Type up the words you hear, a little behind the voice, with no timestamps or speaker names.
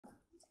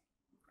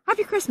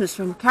Happy Christmas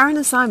from Karen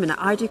and Simon at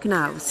I Do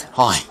Canals.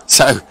 Hi.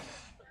 So,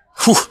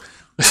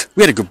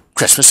 we had a good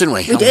Christmas, didn't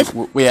we? We did.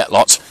 We ate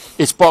lots.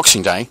 It's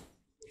Boxing Day.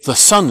 The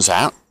sun's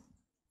out.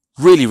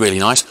 Really, really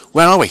nice.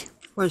 Where are we?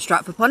 We're in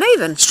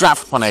Stratford-upon-Avon.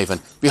 Stratford-upon-Avon.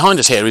 Behind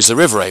us here is the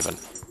River Avon.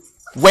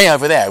 Way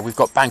over there, we've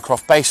got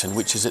Bancroft Basin,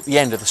 which is at the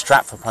end of the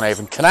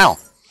Stratford-upon-Avon Canal.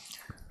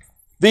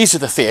 These are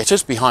the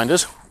theatres behind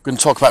us. We're going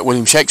to talk about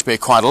William Shakespeare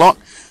quite a lot.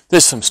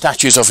 There's some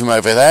statues of him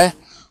over there.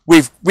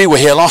 We were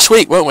here last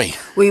week, weren't we?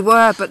 We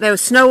were, but there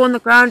was snow on the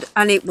ground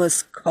and it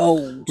was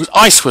cold. The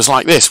ice was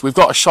like this. We've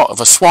got a shot of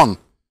a swan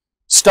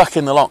stuck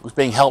in the lock, was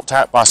being helped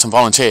out by some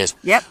volunteers.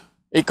 Yep.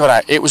 It got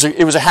out. It was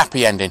a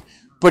happy ending,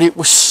 but it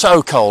was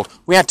so cold.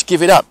 We had to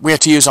give it up. We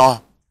had to use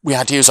our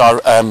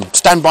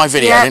standby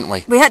video, didn't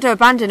we? We had to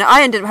abandon it.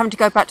 I ended up having to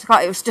go back to the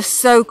car. It was just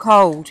so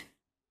cold.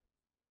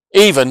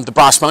 Even the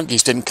brass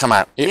monkeys didn't come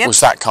out. It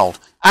was that cold.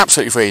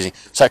 Absolutely freezing.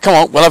 So come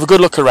on, we'll have a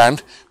good look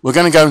around. We're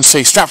going to go and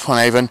see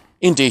Stratford-upon-Avon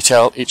in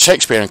detail. It's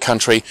Shakespeare and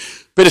country.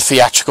 Bit of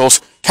theatricals.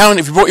 Karen,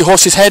 have you brought your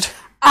horse's head?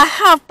 I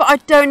have, but I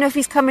don't know if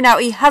he's coming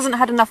out. He hasn't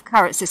had enough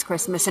carrots this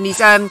Christmas, and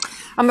he's, I'm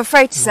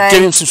afraid to say...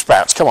 Give him some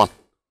sprouts. Come on.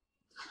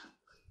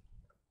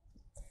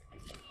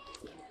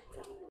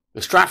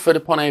 The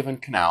Stratford-upon-Avon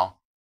Canal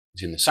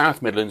is in the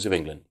South Midlands of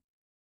England.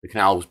 The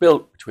canal was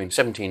built between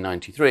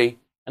 1793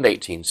 and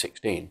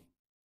 1816.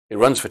 It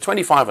runs for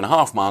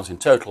 25.5 miles in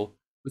total,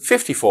 with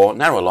 54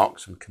 narrow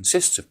locks, and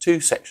consists of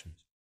two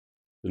sections,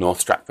 the North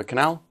Stratford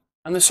Canal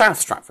and the South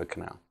Stratford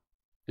Canal.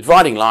 The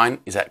dividing line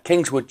is at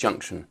Kingswood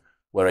Junction,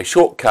 where a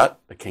shortcut,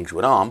 the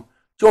Kingswood Arm,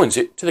 joins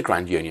it to the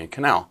Grand Union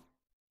Canal.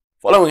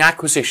 Following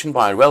acquisition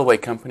by a railway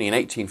company in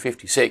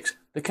 1856,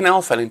 the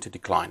canal fell into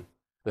decline,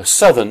 the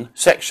southern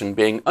section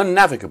being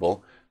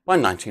un-navigable by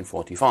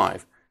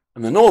 1945,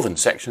 and the northern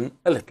section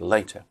a little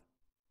later.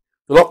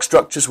 The lock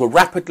structures were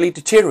rapidly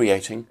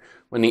deteriorating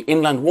when the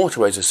Inland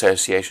Waterways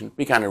Association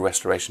began a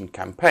restoration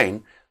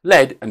campaign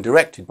led and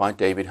directed by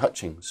David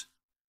Hutchings.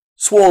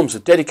 Swarms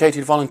of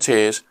dedicated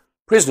volunteers,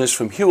 prisoners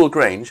from Hewel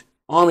Grange,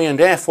 Army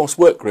and Air Force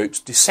work groups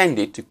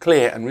descended to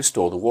clear and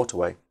restore the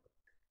waterway.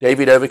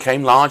 David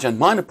overcame large and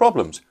minor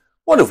problems,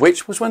 one of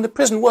which was when the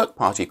prison work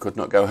party could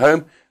not go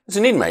home as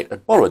an inmate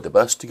had borrowed the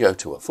bus to go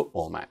to a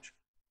football match.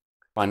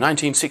 By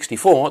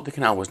 1964, the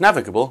canal was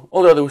navigable,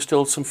 although there was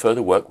still some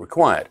further work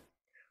required.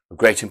 Of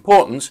great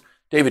importance,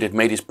 David had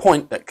made his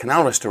point that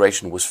canal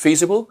restoration was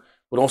feasible,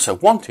 but also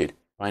wanted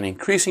by an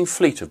increasing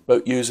fleet of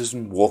boat users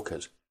and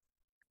walkers.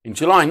 In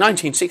July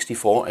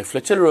 1964, a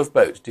flotilla of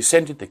boats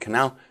descended the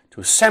canal to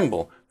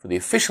assemble for the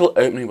official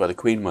opening by the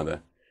Queen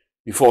Mother.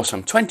 Before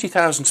some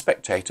 20,000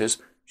 spectators,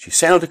 she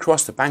sailed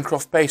across the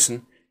Bancroft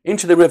Basin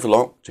into the river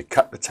lock to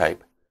cut the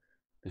tape.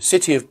 The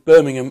City of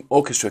Birmingham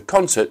Orchestra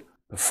Concert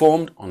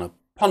performed on a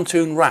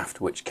pontoon raft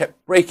which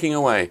kept breaking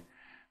away.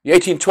 The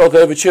 1812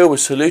 overture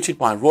was saluted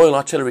by Royal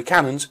Artillery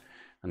cannons,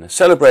 and the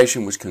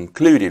celebration was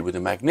concluded with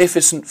a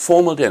magnificent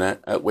formal dinner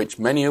at which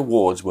many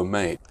awards were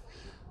made.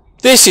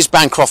 This is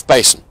Bancroft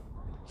Basin,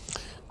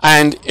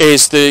 and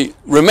is the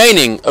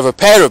remaining of a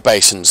pair of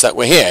basins that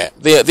were here.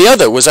 The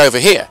other was over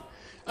here,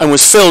 and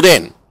was filled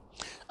in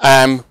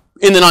the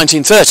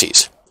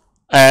 1930s.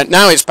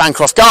 Now it's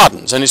Bancroft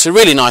Gardens, and it's a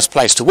really nice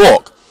place to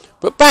walk.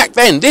 But back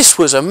then, this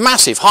was a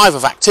massive hive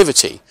of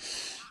activity.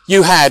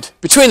 You had,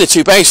 between the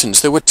two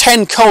basins, there were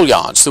 10 coal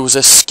yards, there was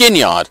a skin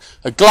yard,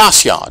 a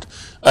glass yard,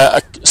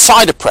 a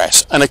cider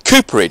press and a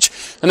cooperage,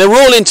 and they were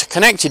all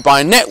interconnected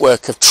by a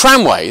network of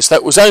tramways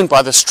that was owned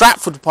by the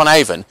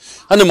Stratford-upon-Avon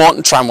and the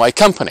Morton Tramway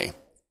Company.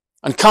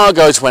 And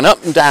cargoes went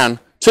up and down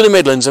to the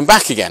Midlands and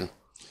back again.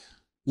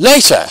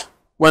 Later,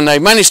 when they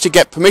managed to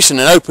get permission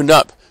and opened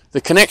up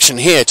the connection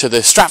here to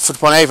the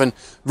Stratford-upon-Avon,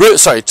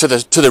 to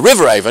the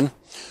River Avon,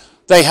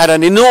 they had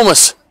an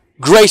enormous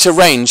greater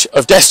range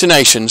of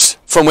destinations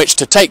from which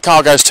to take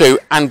cargoes to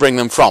and bring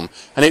them from,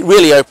 and it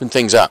really opened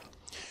things up.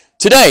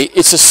 Today,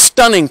 it's a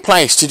stunning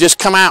place to just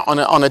come out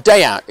on a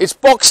day out. It's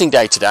Boxing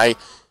Day today.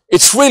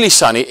 It's really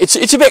sunny. It's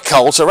a bit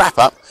cold, so wrap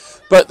up.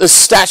 But there's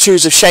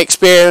statues of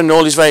Shakespeare and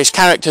all his various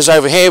characters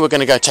over here. We're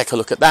going to go take a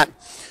look at that.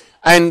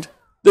 And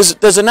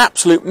there's an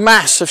absolute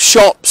mass of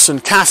shops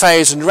and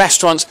cafes and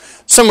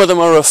restaurants. Some of them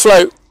are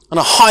afloat, and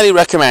I highly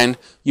recommend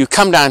you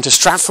come down to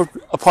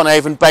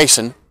Stratford-upon-Avon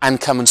Basin and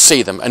come and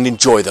see them and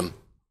enjoy them.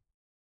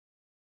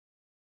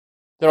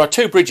 There are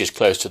two bridges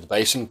close to the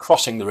basin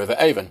crossing the River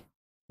Avon.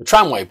 The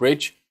tramway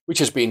bridge, which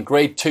has been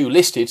Grade 2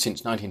 listed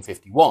since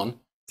 1951,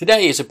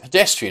 today is a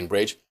pedestrian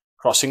bridge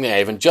crossing the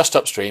Avon just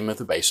upstream of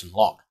the Basin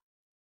Lock.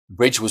 The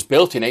bridge was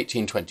built in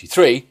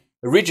 1823,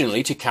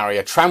 originally to carry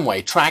a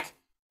tramway track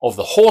of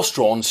the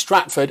horse-drawn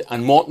Stratford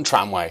and Morton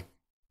Tramway.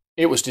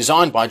 It was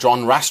designed by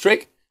John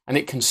Rastrick, and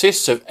it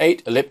consists of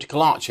 8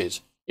 elliptical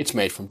arches. It's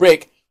made from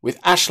brick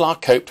with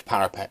ashlar-coped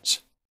parapets.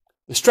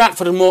 The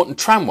Stratford and Morton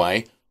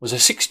Tramway was a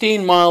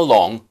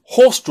 16-mile-long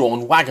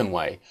horse-drawn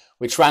wagonway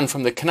which ran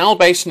from the Canal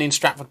Basin in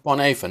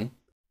Stratford-upon-Avon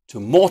to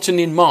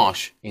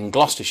Morton-in-Marsh in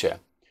Gloucestershire,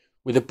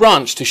 with a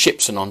branch to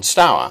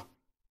Shipston-on-Stour.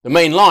 The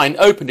main line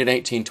opened in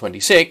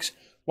 1826,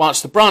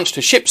 whilst the branch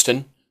to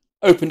Shipston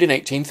opened in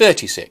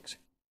 1836.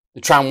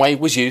 The tramway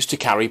was used to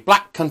carry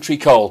black country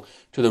coal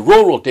to the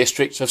rural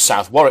districts of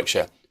South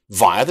Warwickshire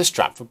via the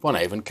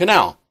Stratford-upon-Avon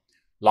Canal.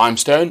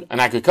 Limestone and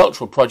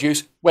agricultural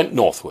produce went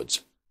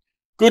northwards.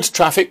 Goods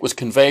traffic was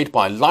conveyed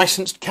by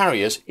licensed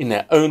carriers in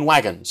their own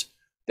wagons.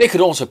 They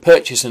could also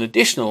purchase an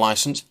additional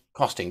licence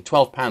costing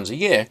 £12 a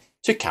year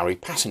to carry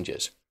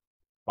passengers.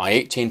 By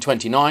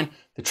 1829,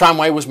 the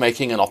tramway was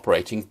making an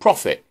operating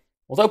profit,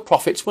 although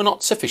profits were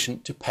not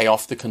sufficient to pay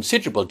off the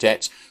considerable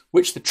debts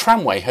which the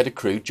tramway had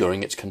accrued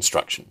during its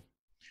construction.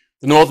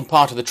 The northern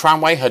part of the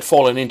tramway had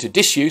fallen into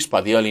disuse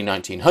by the early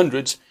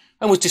 1900s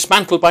and was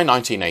dismantled by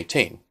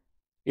 1918.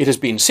 It has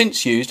been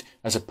since used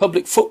as a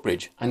public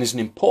footbridge and is an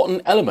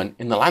important element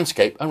in the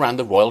landscape around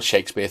the Royal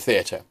Shakespeare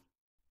Theatre.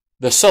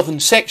 The southern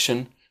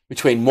section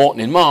between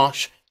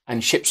Morton-in-Marsh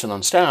and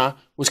Shipson-on-Stour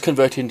was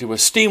converted into a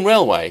steam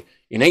railway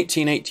in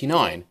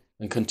 1889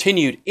 and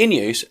continued in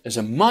use as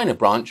a minor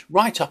branch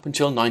right up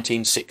until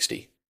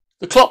 1960.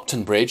 The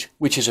Clopton Bridge,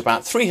 which is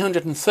about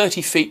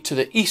 330 feet to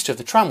the east of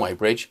the tramway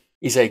bridge,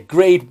 is a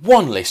Grade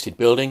 1 listed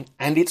building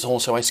and it's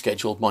also a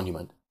scheduled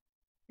monument.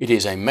 It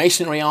is a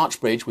masonry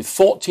arch bridge with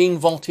 14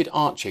 vaulted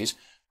arches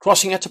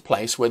crossing at a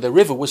place where the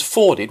river was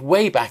forded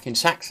way back in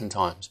Saxon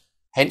times,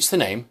 hence the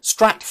name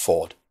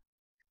Stratford.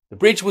 The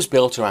bridge was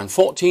built around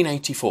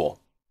 1484,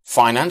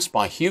 financed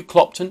by Hugh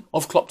Clopton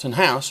of Clopton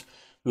House,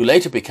 who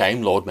later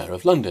became Lord Mayor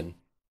of London.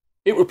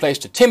 It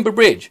replaced a timber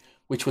bridge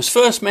which was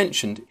first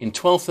mentioned in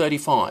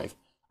 1235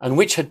 and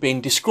which had been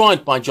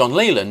described by John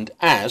Leyland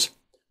as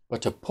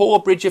 "but a poor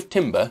bridge of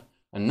timber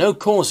and no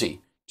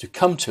causey to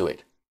come to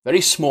it,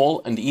 very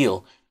small and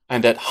eel,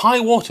 and at high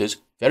waters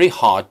very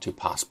hard to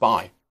pass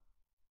by."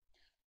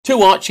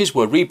 2 arches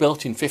were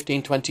rebuilt in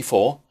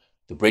 1524,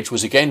 the bridge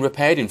was again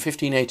repaired in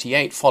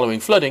 1588 following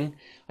flooding,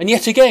 and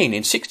yet again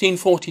in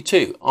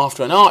 1642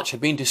 after an arch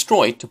had been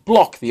destroyed to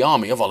block the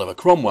army of Oliver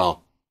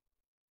Cromwell.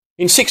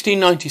 In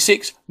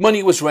 1696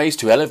 money was raised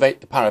to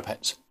elevate the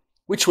parapets,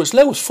 which were as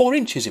low as 4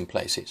 inches in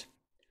places.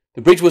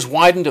 The bridge was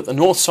widened at the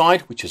north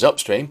side, which is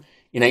upstream,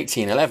 in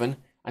 1811,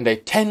 and a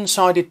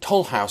 10-sided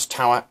tollhouse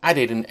tower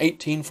added in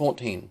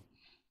 1814.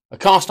 A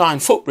cast-iron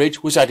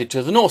footbridge was added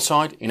to the north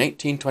side in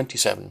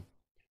 1827.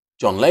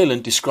 John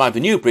Leyland described the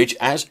new bridge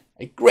as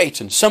a great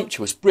and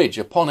sumptuous bridge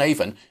upon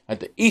Avon at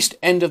the east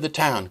end of the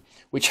town,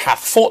 which hath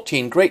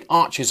 14 great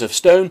arches of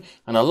stone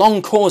and a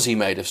long causey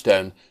made of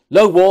stone,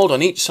 low-walled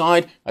on each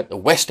side at the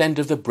west end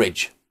of the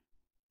bridge.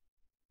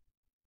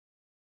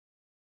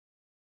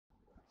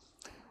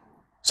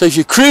 So if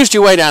you cruised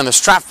your way down the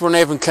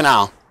Stratford-upon-Avon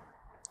Canal,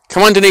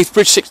 come underneath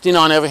Bridge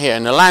 69 over here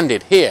and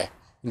landed here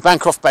in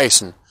Bancroft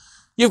Basin,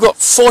 you've got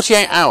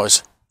 48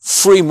 hours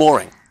free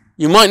mooring.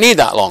 You might need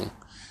that long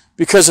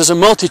because there's a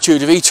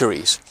multitude of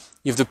eateries.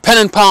 You've the Pen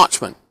and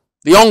Parchment,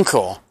 the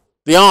Encore,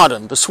 the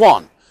Arden, the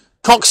Swan,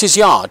 Cox's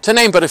Yard, to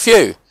name but a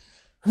few.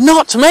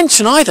 Not to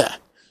mention either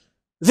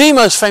the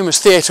most famous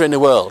theatre in the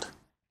world,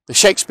 the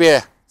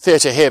Shakespeare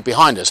Theatre here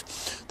behind us.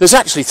 There's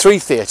actually 3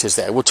 theatres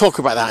there. We'll talk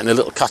about that in a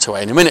little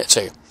cutaway in a minute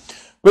too.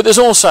 But there's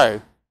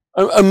also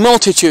a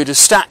multitude of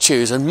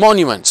statues and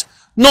monuments,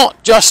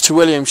 not just to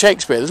William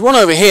Shakespeare. There's one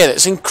over here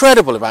that's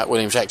incredible about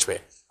William Shakespeare.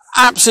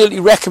 Absolutely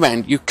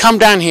recommend you come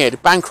down here to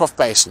Bancroft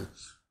Basin,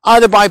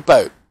 either by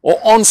boat or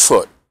on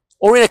foot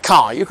or in a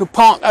car. You can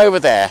park over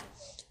there.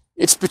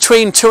 It's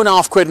between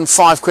 £2.50 and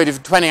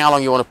 £5, depending how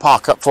long you want to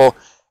park up for.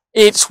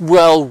 It's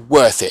well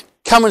worth it.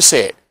 Come and see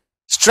it.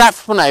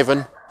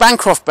 Stratford-upon-Avon,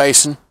 Bancroft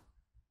Basin,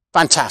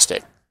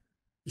 fantastic.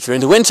 If you're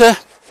in the winter,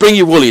 bring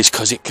your woolies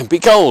because it can be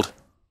cold.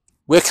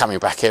 We're coming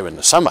back here in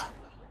the summer.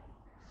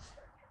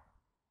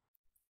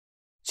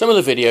 Some of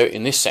the video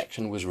in this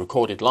section was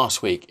recorded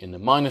last week in the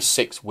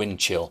 -6 wind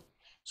chill,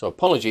 so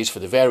apologies for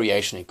the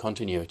variation in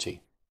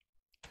continuity.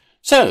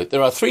 So,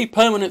 there are 3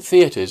 permanent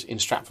theatres in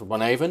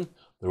Stratford-upon-Avon,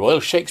 the Royal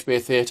Shakespeare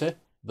Theatre,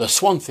 the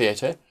Swan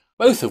Theatre,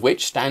 both of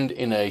which stand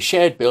in a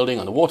shared building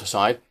on the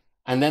waterside,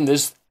 and then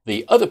there's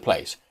the other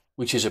place,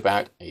 which is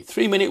about a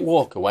 3-minute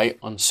walk away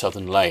on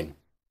Southern Lane.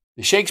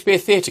 The Shakespeare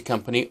Theatre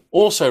Company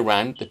also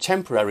ran the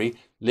temporary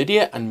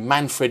Lydia and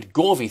Manfred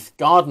Gorvey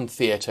Garden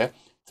Theatre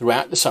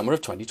throughout the summer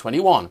of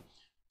 2021,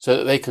 so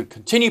that they could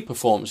continue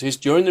performances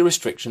during the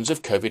restrictions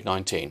of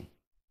COVID-19.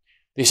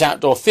 This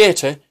outdoor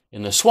theatre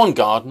in the Swan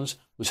Gardens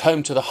was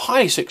home to the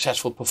highly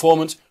successful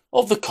performance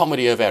of The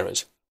Comedy of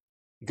Errors.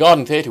 The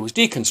Garden Theatre was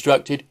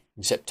deconstructed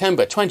in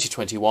September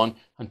 2021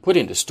 and put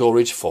into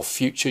storage for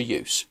future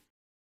use.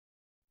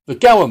 The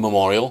Gower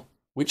Memorial,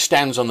 which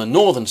stands on the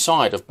northern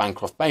side of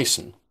Bancroft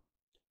Basin.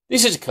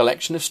 This is a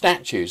collection of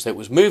statues that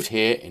was moved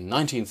here in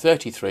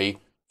 1933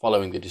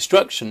 following the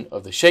destruction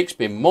of the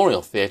Shakespeare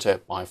Memorial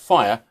Theatre by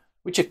fire,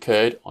 which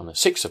occurred on the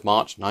 6th of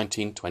March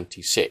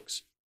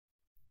 1926.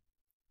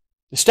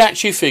 The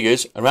statue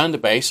figures around the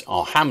base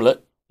are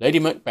Hamlet, Lady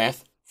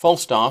Macbeth,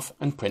 Falstaff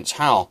and Prince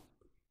Hal.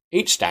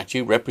 Each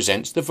statue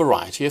represents the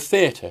variety of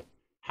theatre.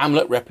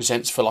 Hamlet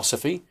represents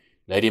philosophy,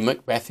 Lady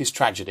Macbeth is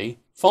tragedy,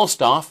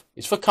 Falstaff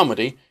is for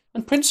comedy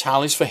and Prince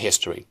Hal is for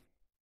history.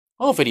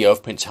 Our video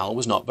of Prince Hal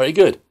was not very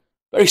good.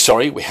 Very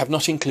sorry we have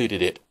not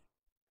included it.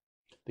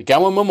 The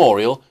Gower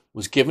Memorial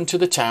was given to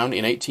the town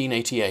in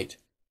 1888,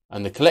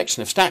 and the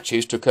collection of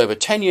statues took over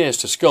 10 years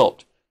to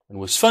sculpt and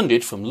was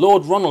funded from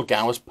Lord Ronald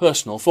Gower's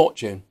personal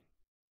fortune.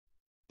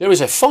 There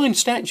is a fine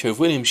statue of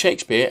William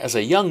Shakespeare as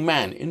a young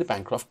man in the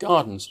Bancroft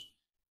Gardens.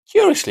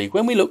 Curiously,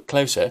 when we look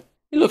closer,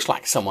 it looks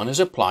like someone has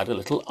applied a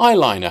little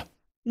eyeliner.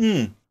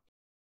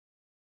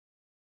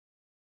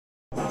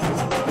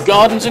 The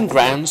gardens and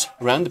grounds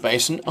around the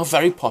basin are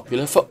very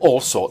popular for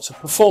all sorts of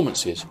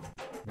performances.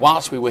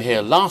 Whilst we were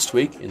here last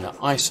week in the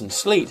ice and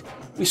sleet,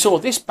 we saw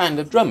this band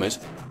of drummers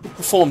who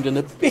performed in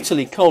the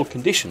bitterly cold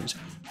conditions,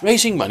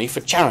 raising money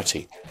for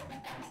charity.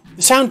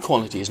 The sound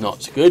quality is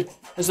not so good,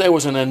 as there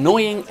was an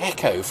annoying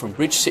echo from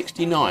Bridge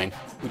 69,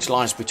 which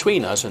lies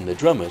between us and the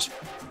drummers.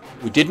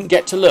 We didn't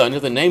get to learn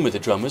of the name of the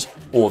drummers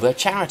or their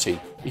charity.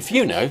 If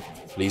you know,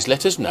 please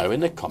let us know in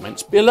the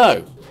comments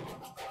below.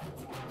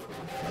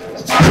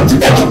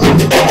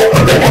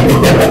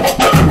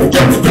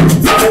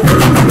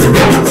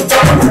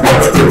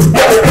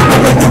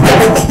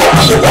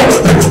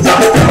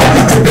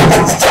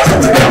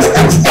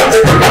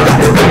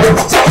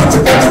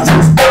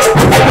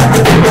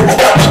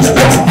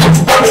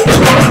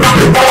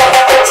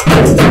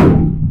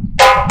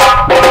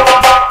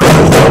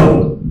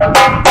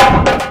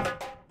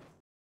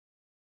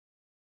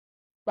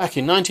 Back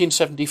in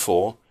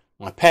 1974,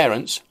 my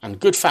parents and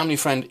good family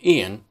friend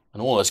Ian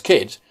and all us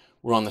kids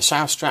were on the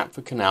South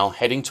Stratford Canal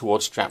heading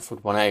towards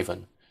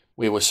Stratford-upon-Avon.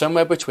 We were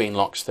somewhere between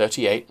locks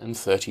 38 and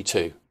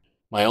 32.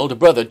 My older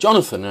brother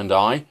Jonathan and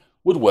I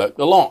would work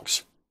the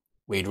locks.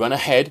 We'd run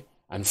ahead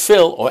and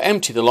fill or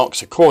empty the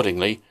locks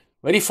accordingly,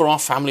 ready for our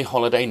family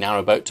holiday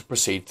narrowboat to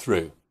proceed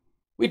through.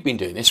 We'd been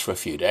doing this for a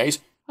few days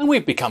and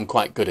we'd become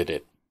quite good at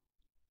it.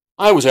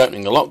 I was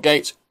opening the lock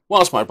gates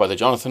whilst my brother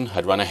Jonathan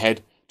had run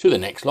ahead to the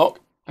next lock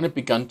and had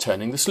begun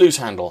turning the sluice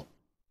handle.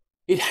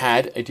 It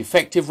had a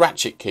defective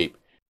ratchet keep.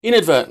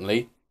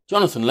 Inadvertently,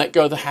 Jonathan let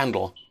go of the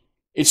handle.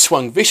 It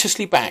swung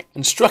viciously back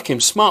and struck him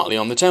smartly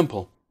on the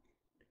temple.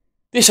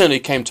 This only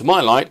came to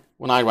my light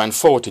when I ran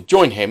forward to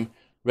join him,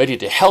 ready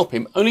to help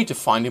him, only to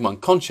find him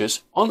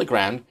unconscious on the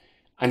ground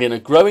and in a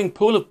growing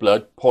pool of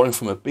blood pouring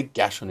from a big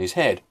gash on his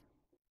head.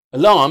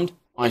 Alarmed,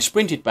 I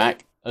sprinted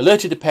back,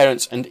 alerted the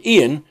parents and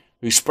Ian,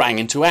 who sprang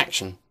into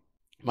action.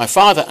 My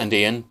father and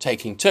Ian,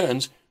 taking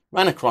turns,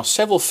 ran across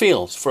several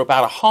fields for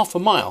about half a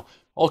mile,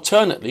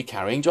 alternately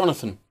carrying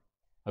Jonathan.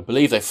 I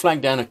believe they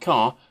flagged down a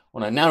car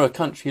on a narrow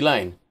country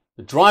lane,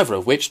 the driver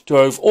of which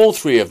drove all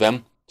three of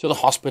them to the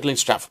hospital in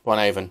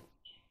Stratford-upon-Avon.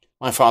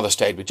 My father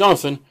stayed with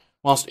Jonathan,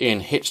 whilst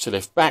Ian hitched a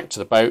lift back to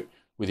the boat.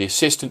 With the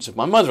assistance of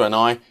my mother and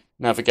I,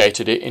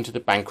 navigated it into the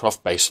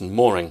Bancroft Basin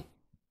mooring.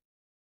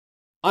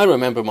 I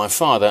remember my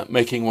father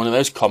making one of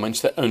those comments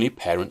that only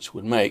parents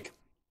would make.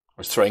 I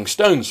was throwing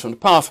stones from the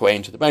pathway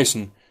into the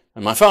basin,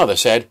 and my father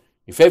said,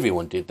 if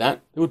everyone did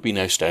that, there would be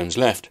no stones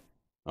left.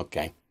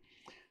 Okay.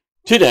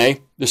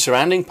 Today, the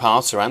surrounding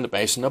paths around the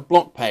basin are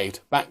block paved.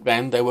 Back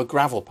then, they were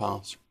gravel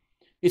paths.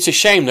 It's a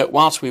shame that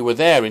whilst we were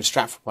there in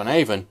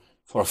Stratford-upon-Avon,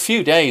 for a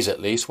few days at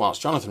least,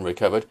 whilst Jonathan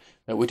recovered,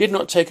 that we did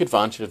not take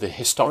advantage of the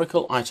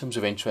historical items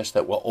of interest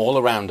that were all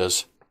around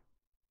us.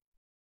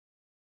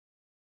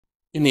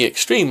 In the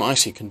extreme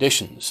icy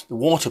conditions, the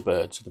water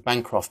birds of the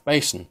Bancroft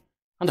Basin,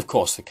 and of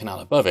course the canal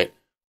above it,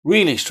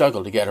 really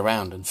struggle to get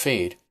around and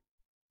feed.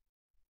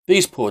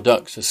 These poor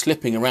ducks are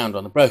slipping around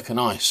on the broken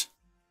ice.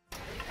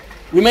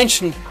 We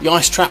mentioned the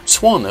ice-trapped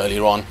swan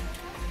earlier on,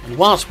 and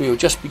whilst we were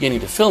just beginning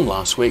to film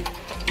last week,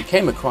 we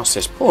came across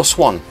this poor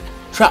swan,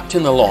 trapped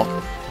in the lock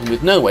and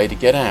with no way to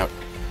get out.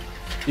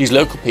 These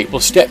local people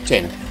stepped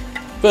in,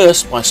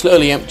 first by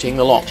slowly emptying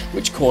the lock,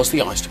 which caused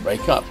the ice to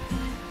break up.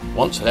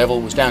 Once the level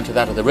was down to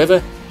that of the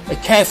river, they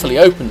carefully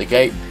opened the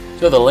gate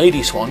so the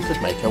lady swan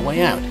could make her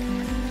way out.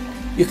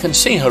 You can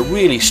see her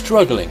really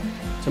struggling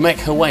to make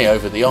her way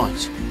over the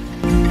ice.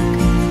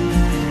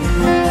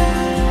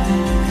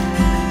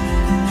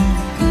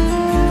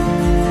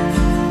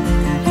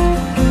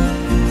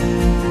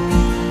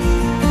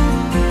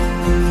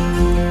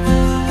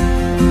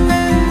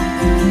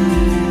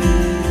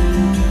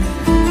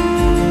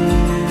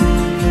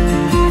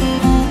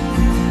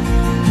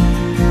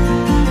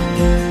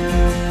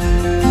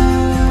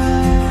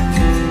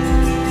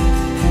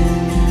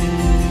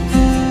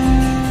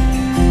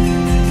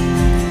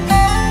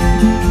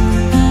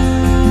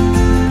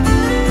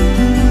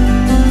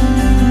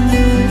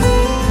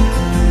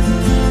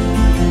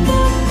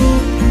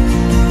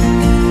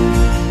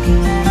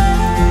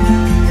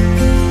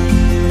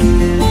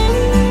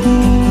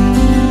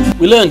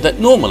 We learned that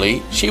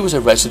normally she was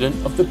a resident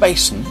of the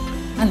basin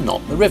and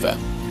not the river.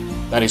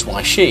 That is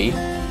why she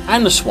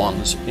and the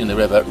swans in the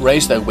river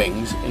raised their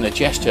wings in a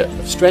gesture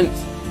of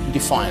strength and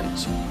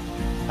defiance.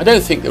 I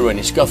don't think there were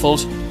any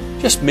scuffles,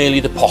 just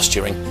merely the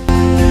posturing.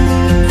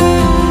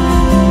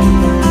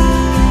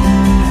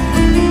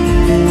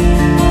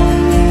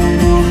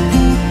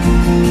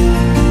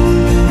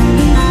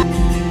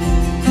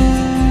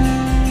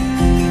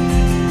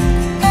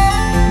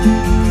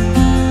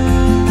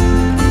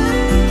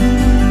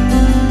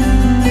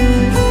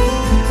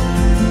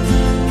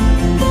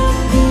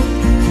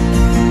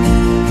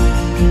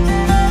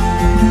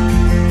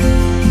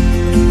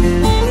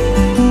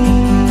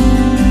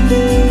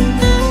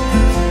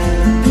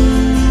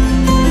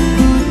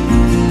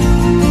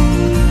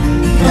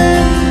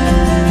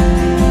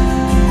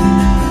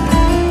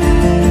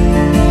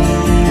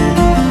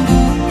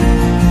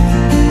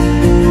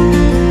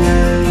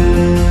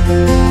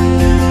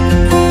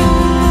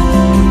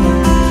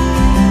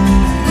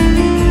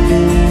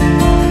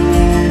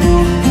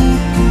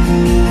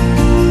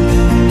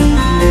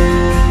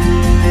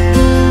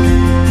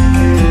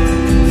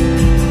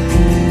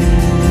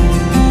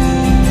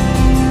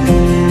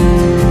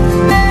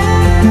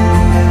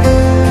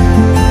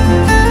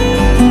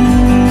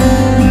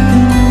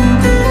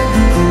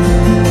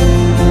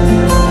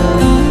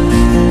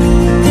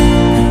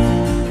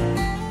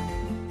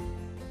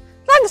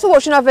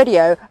 watching our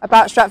video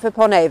about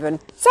Stratford-upon-Avon.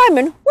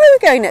 Simon, where are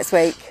we going next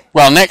week?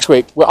 Well, next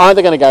week we're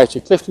either going to go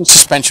to Clifton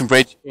Suspension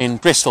Bridge in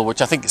Bristol,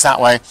 which I think is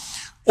that way,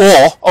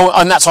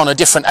 and that's on a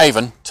different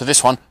Avon to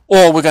this one,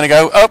 or we're going to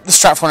go up the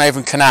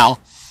Stratford-upon-Avon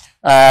Canal,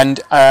 and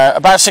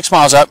about 6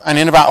 miles up, and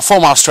in about a 4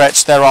 mile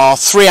stretch there are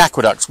 3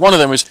 aqueducts. One of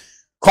them is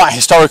quite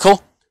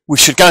historical. We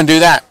should go and do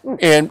that.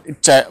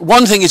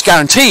 One thing is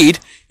guaranteed,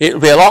 it'll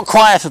be a lot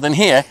quieter than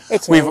here.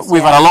 We've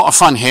had a lot of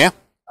fun here.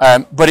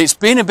 But it's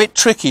been a bit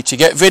tricky to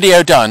get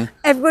video done.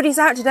 Everybody's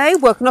out today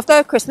working off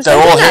their Christmas. They're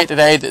all here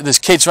today. There's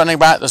kids running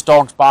about, there's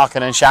dogs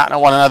barking and shouting at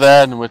one another,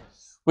 and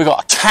we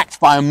got attacked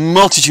by a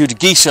multitude of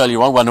geese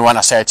earlier on. When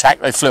I say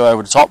attacked, they flew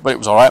over the top, but it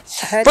was all right.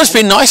 But it's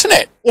been nice, isn't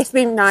it? It's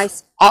been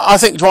nice. I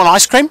think, do you want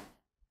ice cream?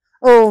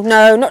 Oh,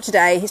 no, not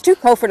today. It's too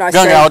cold for an ice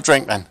cream. Go and get our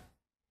drink then.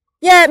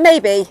 Yeah,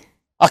 maybe.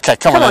 Okay,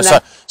 come on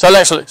then. So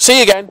let's see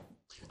you again.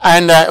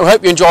 And we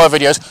hope you enjoy our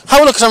videos.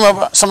 Have a look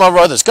at some of our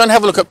others. Go and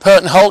have a look at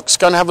Pert and Hulks.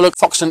 Go and have a look at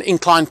Foxton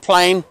Inclined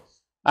Plane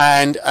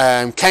and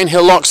Cane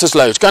Hill Locks. There's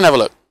loads. Go and have a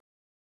look.